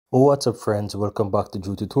What's up friends, welcome back to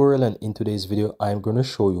Drew Tutorial, and in today's video I'm going to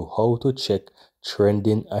show you how to check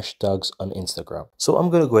trending hashtags on Instagram. So I'm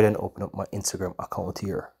going to go ahead and open up my Instagram account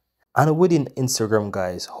here. And within Instagram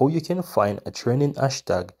guys, how you can find a trending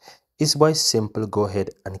hashtag is by simply go ahead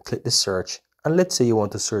and click the search, and let's say you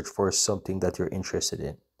want to search for something that you're interested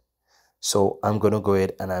in. So I'm going to go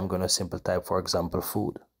ahead and I'm going to simply type, for example,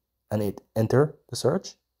 food, and hit enter the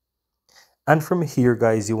search. And from here,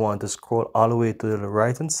 guys, you want to scroll all the way to the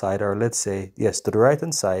right hand side, or let's say, yes, to the right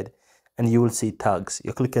hand side, and you will see tags.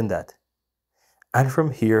 You click on that. And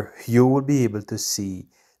from here, you will be able to see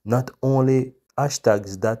not only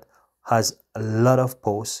hashtags that has a lot of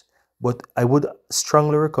posts, but I would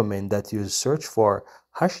strongly recommend that you search for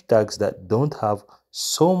hashtags that don't have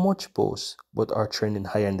so much posts, but are trending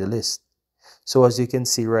higher in the list. So as you can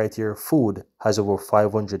see right here, food has over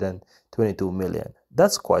 522 million.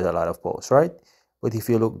 That's quite a lot of posts, right? But if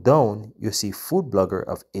you look down, you see food blogger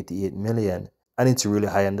of 88 million, and it's really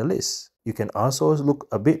high on the list. You can also look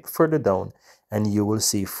a bit further down and you will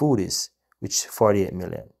see foodies, which 48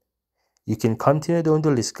 million. You can continue down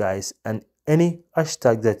the list, guys, and any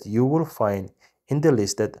hashtag that you will find in the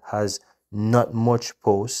list that has not much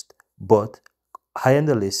post but high on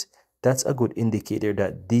the list, that's a good indicator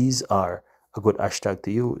that these are a good hashtag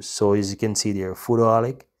to use. So as you can see there,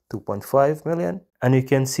 Foodaholic 2.5 million, and you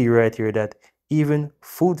can see right here that even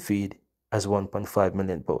Food Feed has 1.5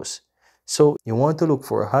 million posts. So you want to look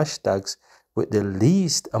for hashtags with the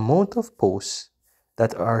least amount of posts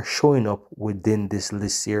that are showing up within this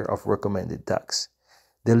list here of recommended tags.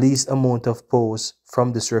 The least amount of posts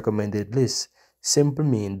from this recommended list simply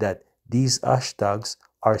mean that these hashtags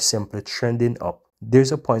are simply trending up.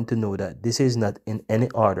 There's a point to know that this is not in any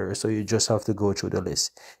order, so you just have to go through the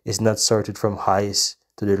list. It's not sorted from highest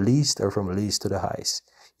to the least or from least to the highest.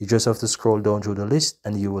 You just have to scroll down through the list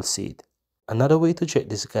and you will see it. Another way to check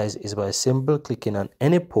this, guys, is by simply clicking on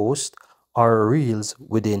any post or reels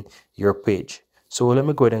within your page. So let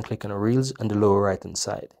me go ahead and click on reels on the lower right hand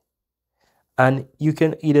side. And you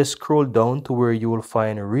can either scroll down to where you will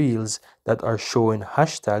find reels that are showing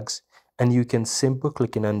hashtags, and you can simply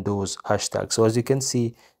click in on those hashtags. So as you can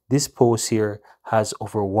see, this post here has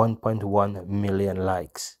over 1.1 million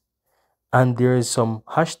likes. And there is some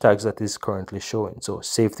hashtags that is currently showing. So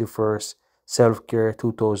safety first, self-care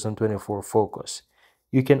 2024 focus.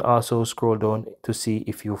 You can also scroll down to see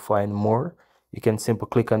if you find more. You can simply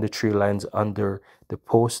click on the three lines under the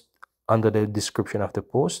post, under the description of the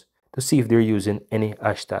post, to see if they're using any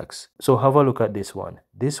hashtags. So have a look at this one.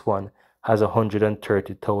 This one has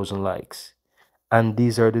 130,000 likes. And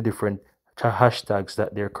these are the different hashtags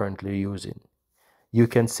that they're currently using. You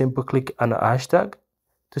can simply click on a hashtag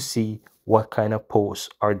to see what kind of posts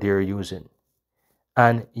are they using.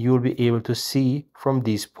 And you'll be able to see from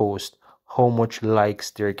these posts how much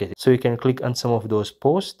likes they're getting. So you can click on some of those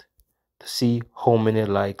posts to see how many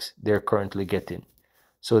likes they're currently getting.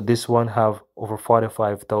 So this one have over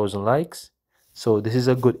 45,000 likes. So this is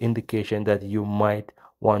a good indication that you might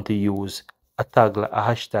want to use a tag, a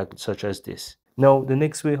hashtag such as this. Now, the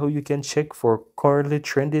next way how you can check for currently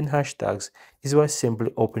trending hashtags is by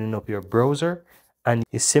simply opening up your browser, and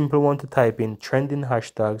you simply want to type in trending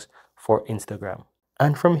hashtags for Instagram.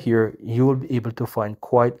 And from here, you will be able to find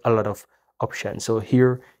quite a lot of options. So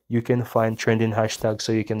here you can find trending hashtags.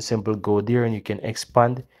 So you can simply go there and you can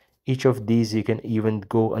expand each of these. You can even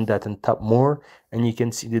go on that and tap more, and you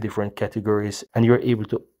can see the different categories, and you're able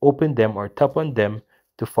to open them or tap on them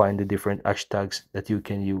to find the different hashtags that you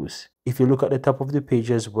can use. If you look at the top of the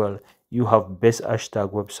page as well, you have best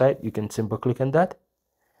hashtag website. You can simply click on that,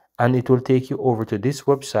 and it will take you over to this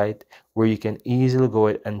website where you can easily go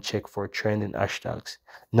ahead and check for trending hashtags.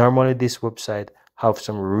 Normally this website have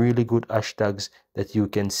some really good hashtags that you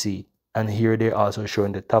can see, and here they're also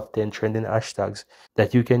showing the top 10 trending hashtags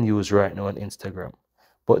that you can use right now on Instagram.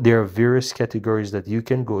 But there are various categories that you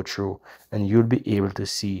can go through, and you'll be able to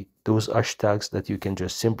see those hashtags that you can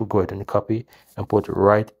just simply go ahead and copy and put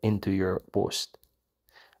right into your post.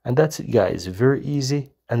 And that's it, guys. Very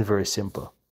easy and very simple.